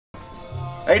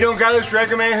How you doing, guys?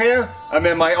 Dragonman here. I'm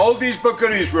in my oldies but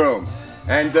goodies room,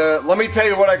 and let me tell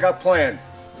you what I got planned.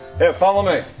 Here, follow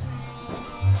me.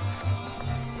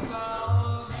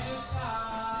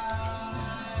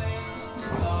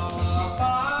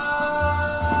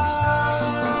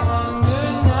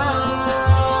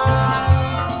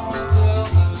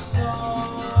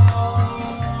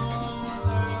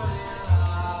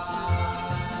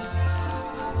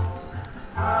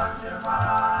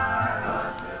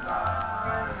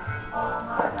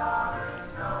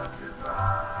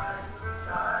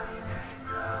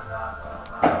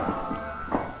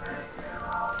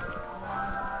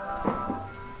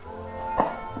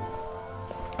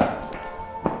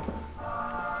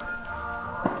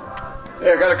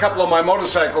 Yeah, I got a couple of my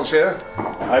motorcycles here.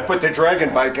 I put the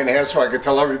Dragon bike in here so I could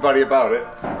tell everybody about it.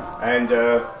 And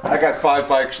I got 5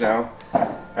 bikes now.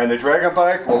 And the Dragon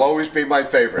bike will always be my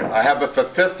favorite. I have it for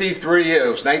 53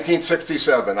 years,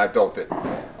 1967 I built it.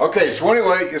 Okay, so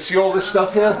anyway, you see all this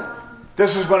stuff here?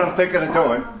 This is what I'm thinking of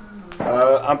doing.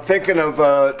 I'm thinking of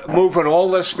moving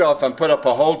all this stuff and put up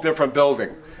a whole different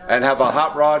building and have a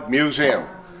hot rod museum.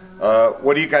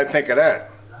 What do you guys think of that?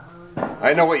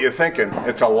 I know what you're thinking.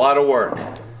 It's a lot of work.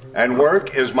 And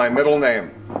work is my middle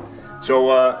name.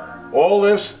 So all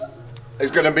this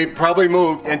is going to be probably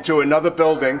moved into another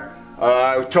building.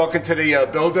 I was talking to the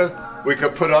builder. We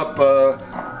could put up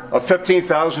a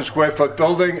 15,000 square foot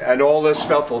building and all this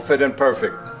stuff will fit in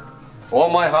perfect. All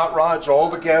my hot rods, all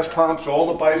the gas pumps, all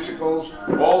the bicycles,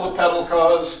 all the pedal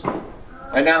cars.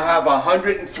 I now have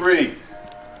 103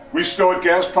 restored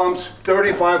gas pumps,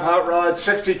 35 hot rods,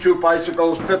 62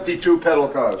 bicycles, 52 pedal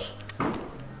cars.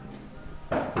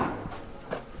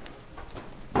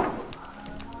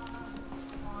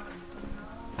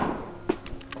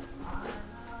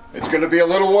 It's going to be a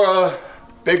little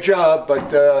big job,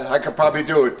 but I could probably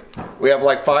do it. We have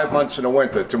like 5 months in the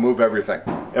winter to move everything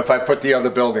if I put the other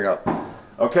building up.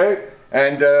 Okay?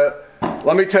 And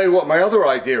let me tell you what my other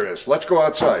idea is. Let's go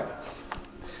outside.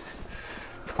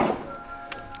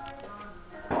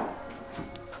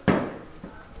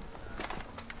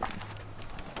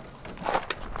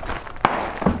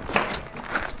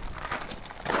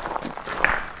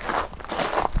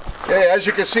 Hey, as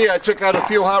you can see, I took out a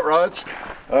few hot rods.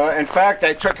 In fact,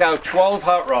 I took out 12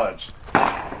 hot rods.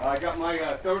 I got my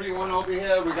 31 over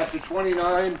here. We got the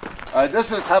 29. This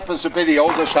happens to be the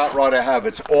oldest hot rod I have.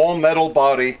 It's all metal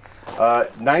body,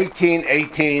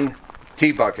 1918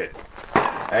 T-bucket.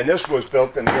 And this was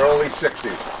built in the early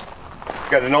 60s. It's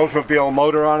got an Oldsmobile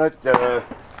motor on it,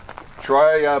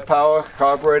 tri-power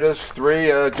carburetors,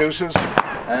 3 deuces,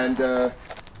 and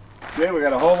yeah, we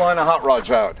got a whole line of hot rods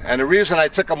out. And the reason I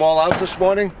took them all out this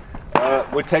morning,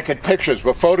 we're taking pictures,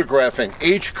 we're photographing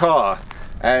each car.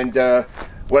 And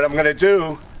what I'm going to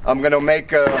do, I'm going to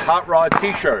make hot rod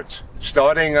t-shirts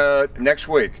starting next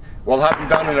week. We'll have them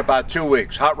done in about 2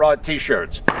 weeks, hot rod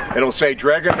t-shirts. It'll say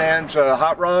Dragonman's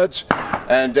hot rods,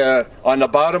 and on the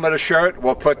bottom of the shirt,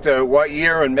 we'll put what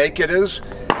year and make it is.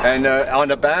 And on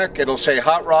the back, it'll say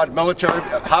Hot Rod Military,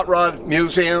 Hot Rod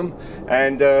Museum,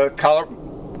 and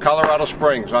Colorado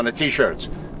Springs on the t-shirts.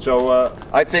 So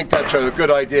I think that's a good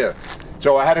idea.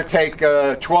 So I had to take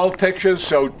 12 pictures,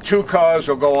 so 2 cars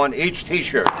will go on each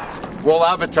t-shirt. We'll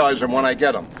advertise them when I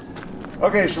get them.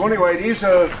 Okay, so anyway, these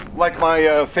are like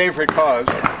my favorite cars.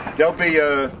 They'll be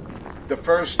the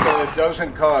first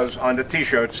dozen cars on the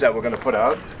t-shirts that we're going to put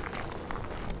out.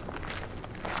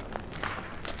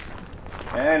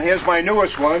 And here's my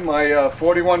newest one, my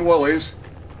 41 Willys.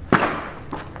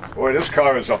 Boy, this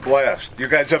car is a blast. You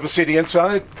guys ever see the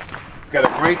inside? It's got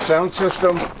a great sound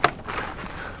system,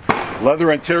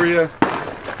 leather interior,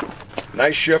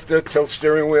 nice shifter, tilt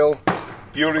steering wheel,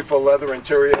 beautiful leather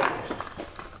interior.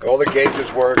 All the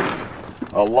gauges work.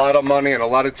 A lot of money and a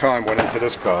lot of time went into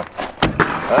this car.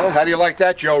 How do you like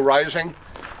that, Joe Rising?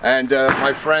 And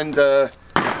my friend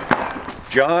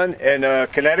John in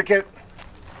Connecticut.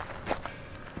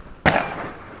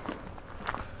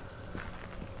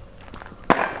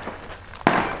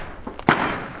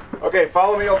 Okay,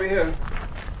 follow me over here.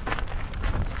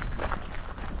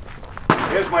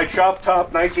 Here's my chop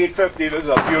top 1950. This is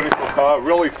a beautiful car,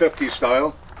 really 50s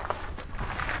style.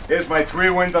 Here's my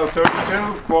 3-window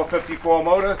 32, 454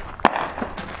 motor.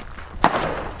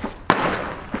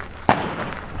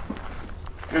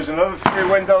 Here's another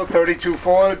 3-window 32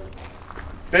 Ford.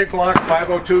 Big block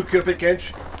 502 cubic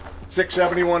inch,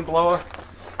 671 blower.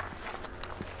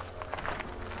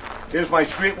 Here's my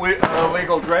street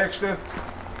legal dragster.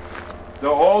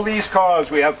 So all these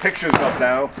cars we have pictures of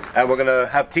now, and we're going to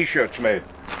have t-shirts made.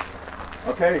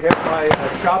 Okay, here's my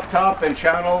chop top and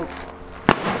channel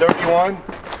 31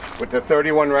 with the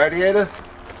 31 radiator.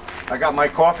 I got my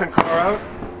coffin car out,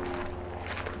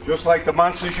 just like the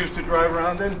monsters used to drive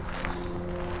around in.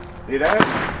 See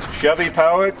that? Chevy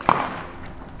powered.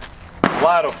 A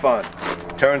lot of fun.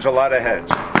 Turns a lot of heads.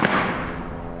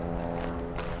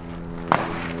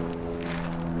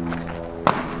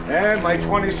 And my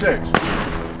 26.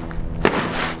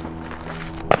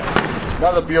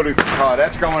 Another beautiful car.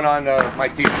 That's going on my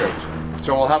t-shirts.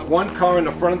 So we'll have one car in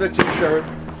the front of the t-shirt,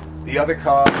 the other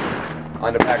car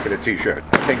on the back of the t-shirt.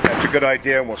 I think that's a good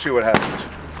idea, and we'll see what happens.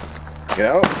 You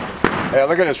know? Hey,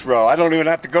 look at this row. I don't even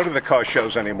have to go to the car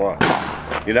shows anymore.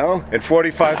 You know? In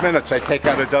 45 minutes, I take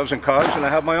out a dozen cars, and I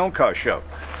have my own car show.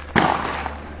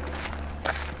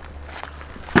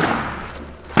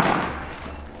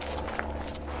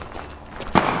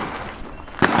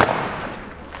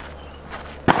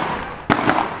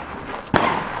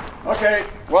 Okay,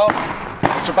 well,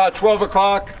 it's about 12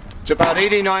 o'clock. It's about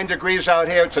 89 degrees out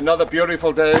here. It's another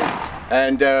beautiful day.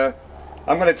 And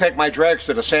I'm going to take my drags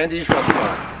to the Sandy's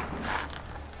restaurant.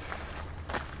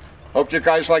 Hope you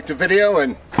guys liked the video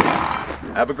and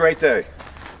have a great day.